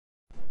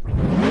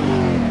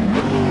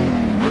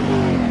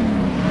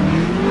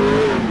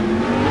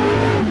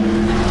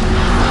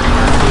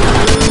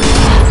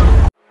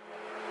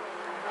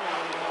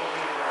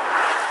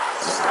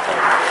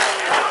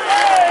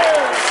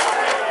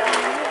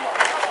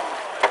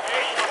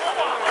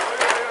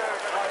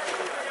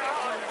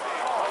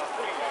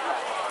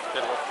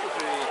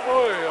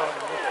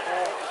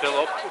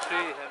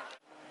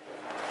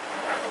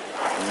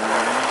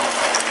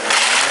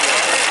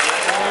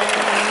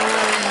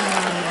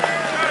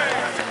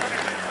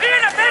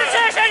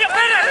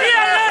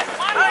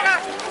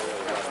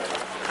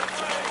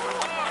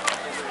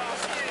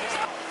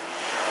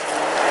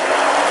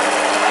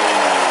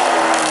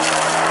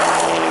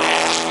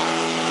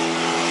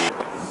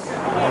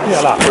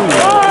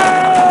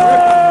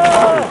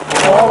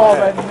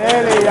3,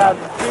 4,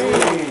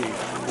 5.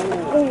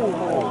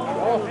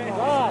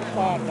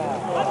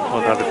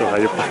 On tää vittu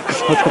häijy paikka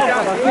saatu.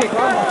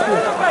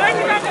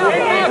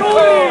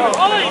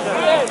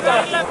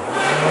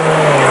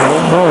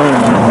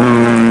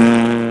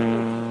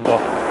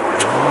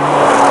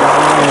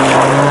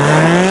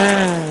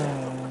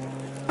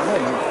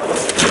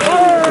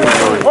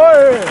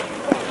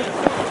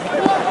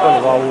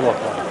 Oli vaan ulos.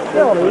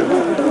 Se oli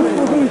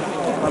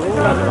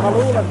mä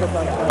luulen, että se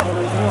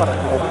oli nuoret.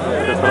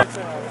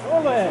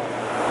 Ole!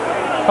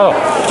 Halo.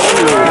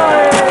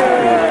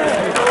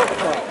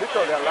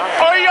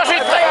 Oi ja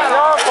sitten!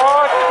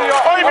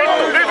 Oi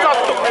vittu, nyt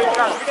sattuu!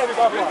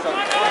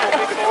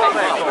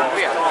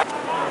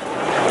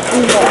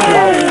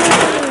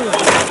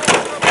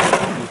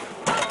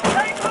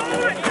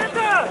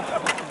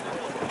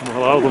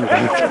 Mulla on auton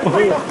käynnissä.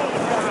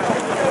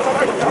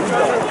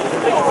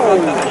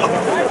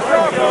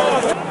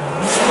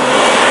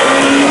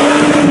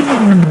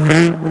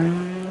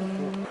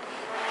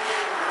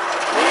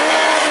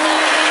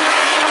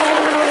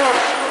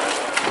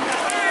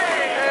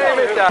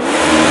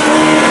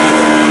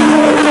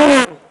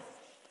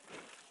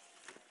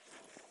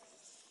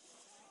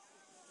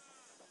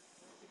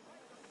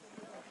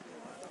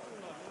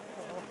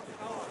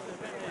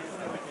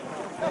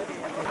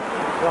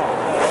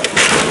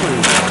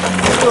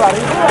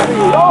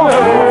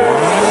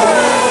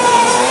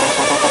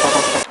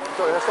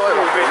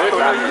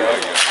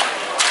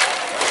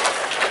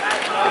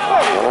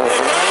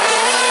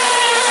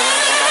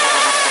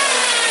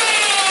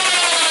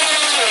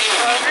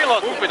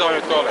 Kumpi toi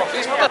nyt oli?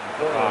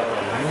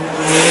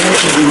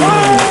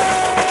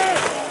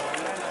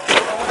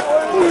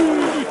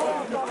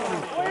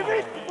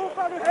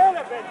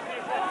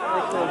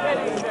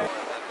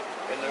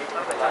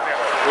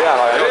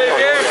 Vielä on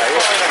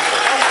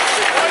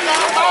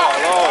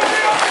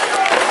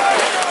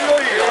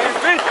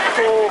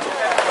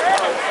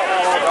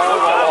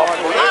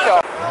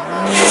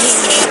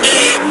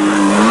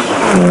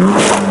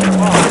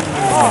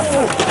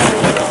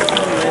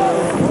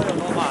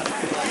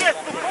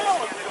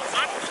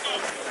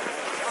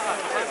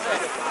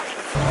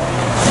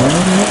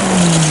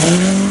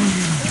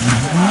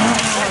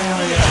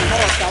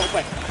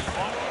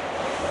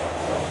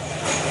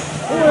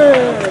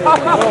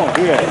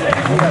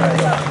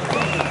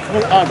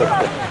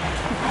Anteeksi.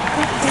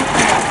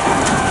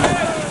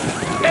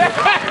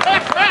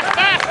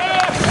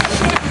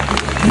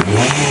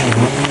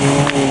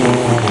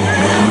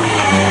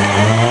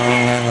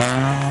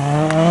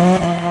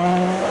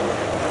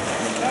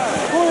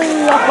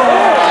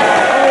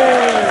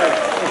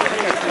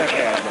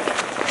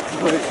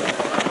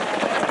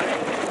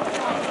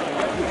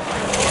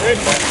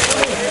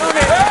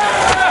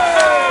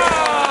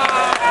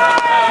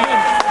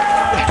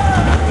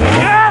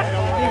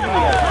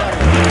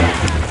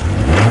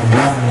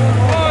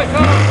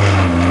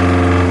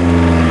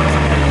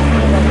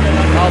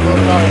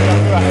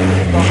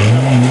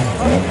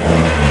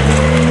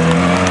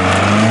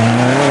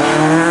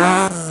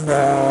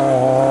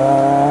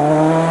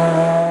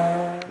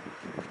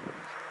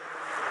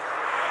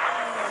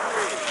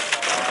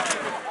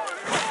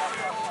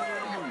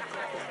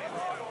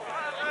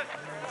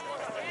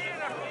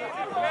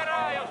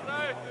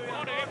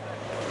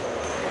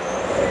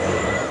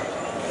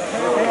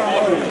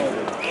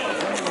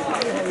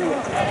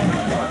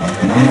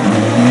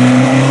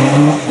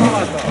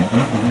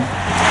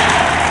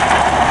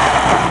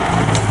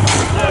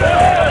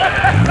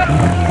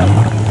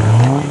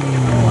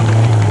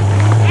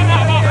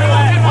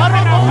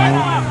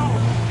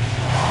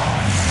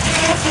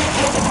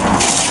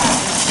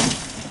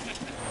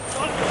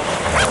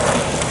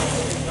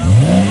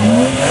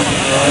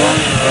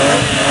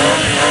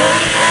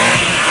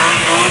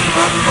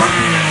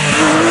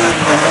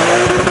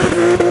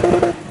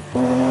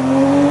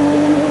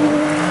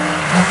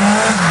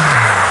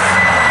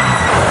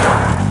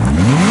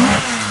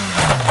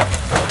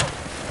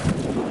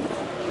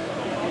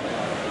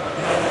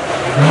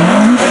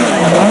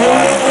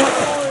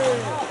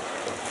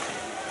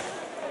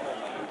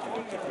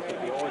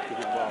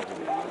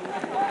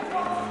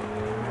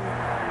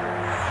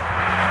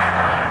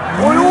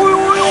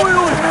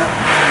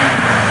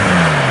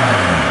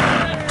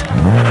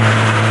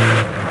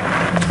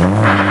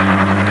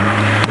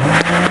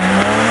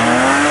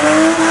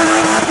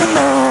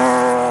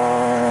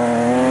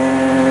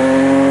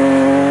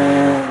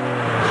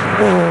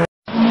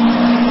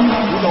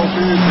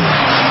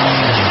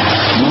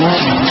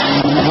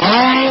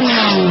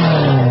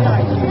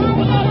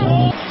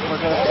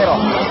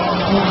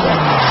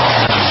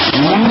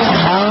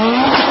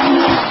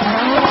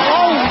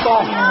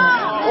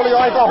 Oli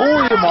aika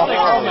huima.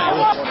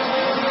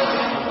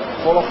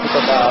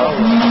 Kolkkuta tää on.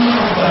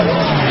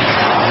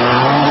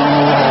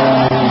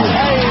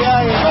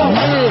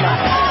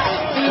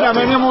 Siinä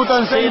meni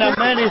muuten se. Siinä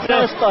meni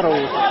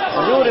testaruus.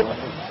 Juuri.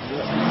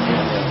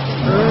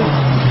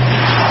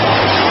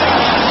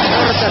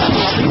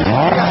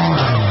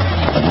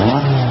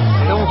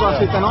 Jonka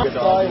sitten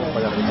ottaa.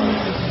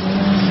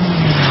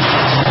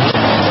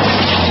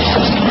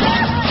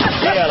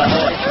 Vielä.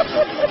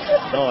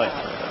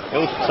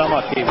 Just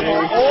sama kivi.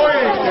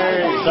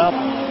 Oikein! Sap.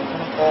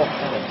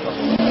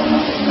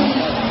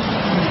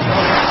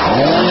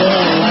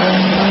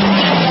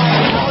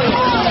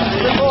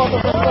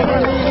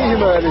 Niin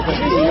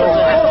ihmeellisesti. Joo.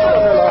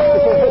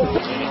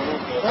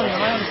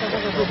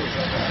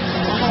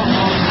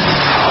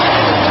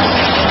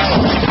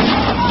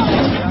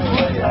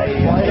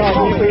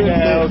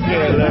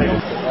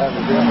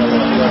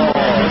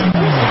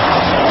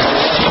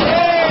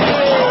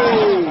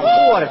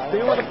 Vuodesta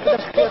juuri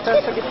pitäisi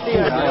tässäkin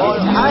tietää.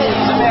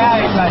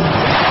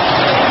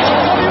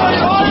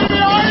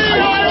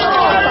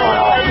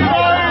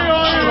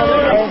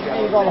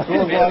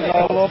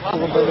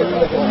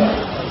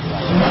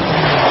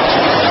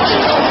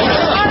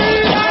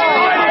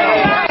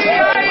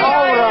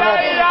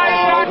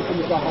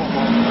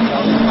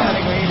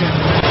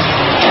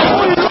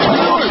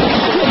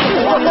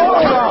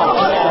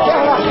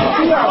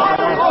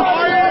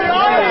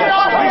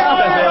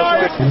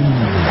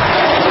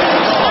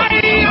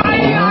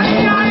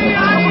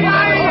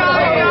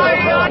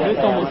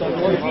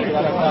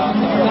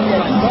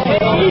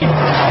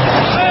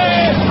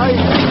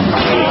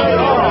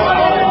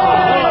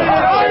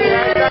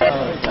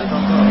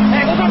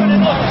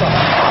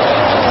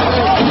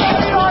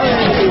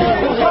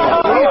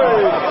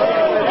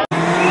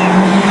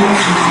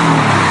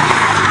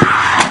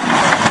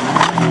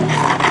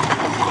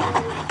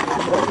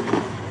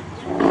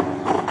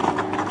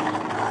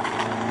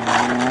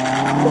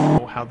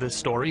 How this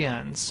story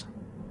ends.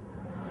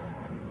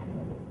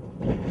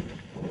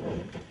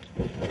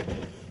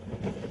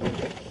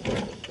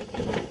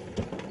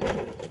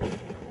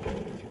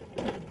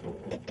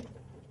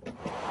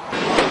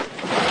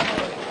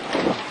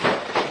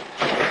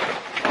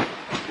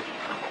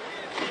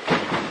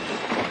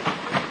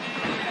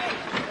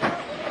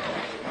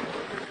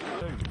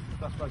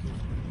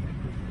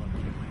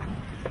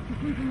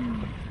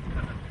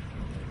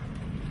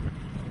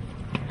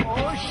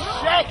 Oh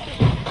shit!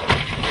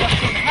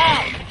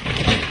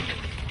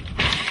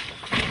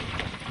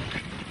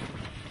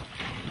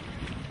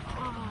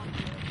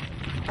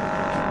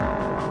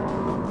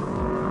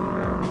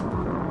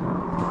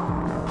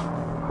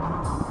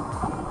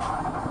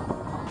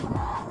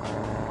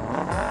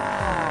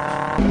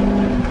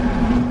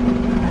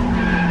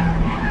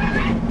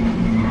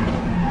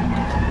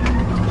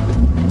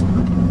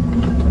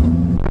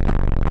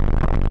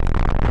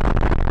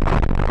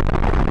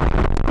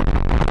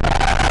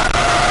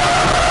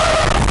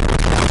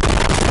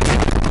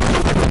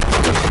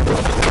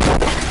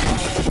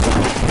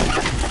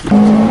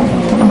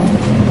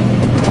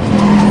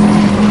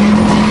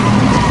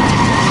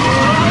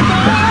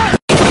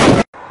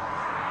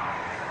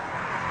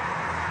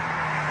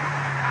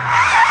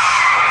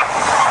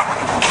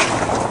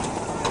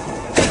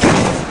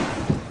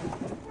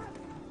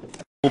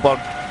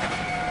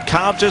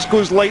 Car just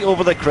goes light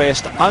over the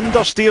crest,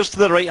 understeers to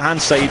the right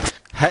hand side,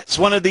 hits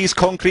one of these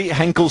concrete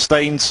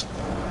Hinkelsteins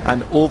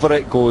and over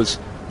it goes.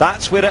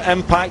 That's where it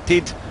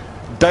impacted.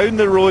 Down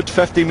the road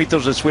 50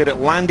 metres is where it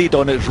landed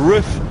on its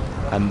roof,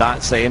 and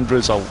that's the end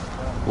result.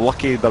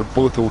 Lucky they're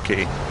both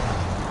okay.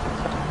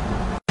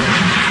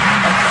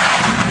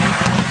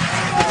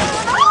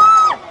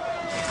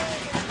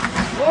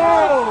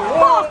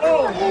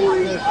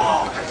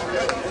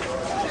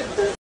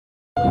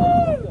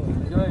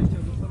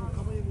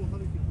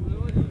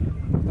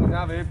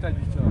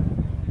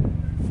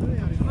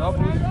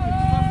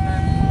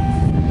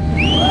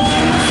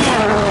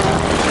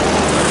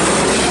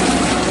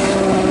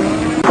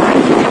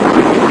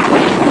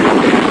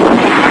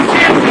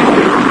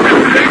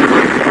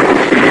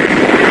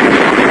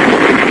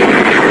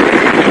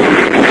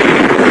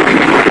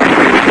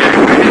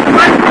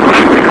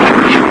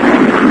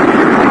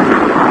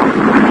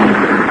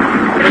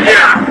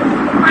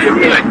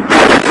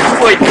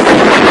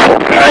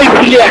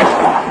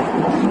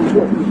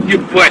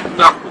 Ебать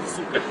нахуй,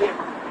 сука.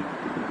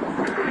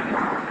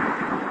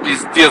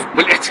 Пиздец,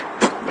 блять.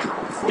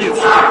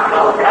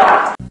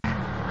 Пиздец.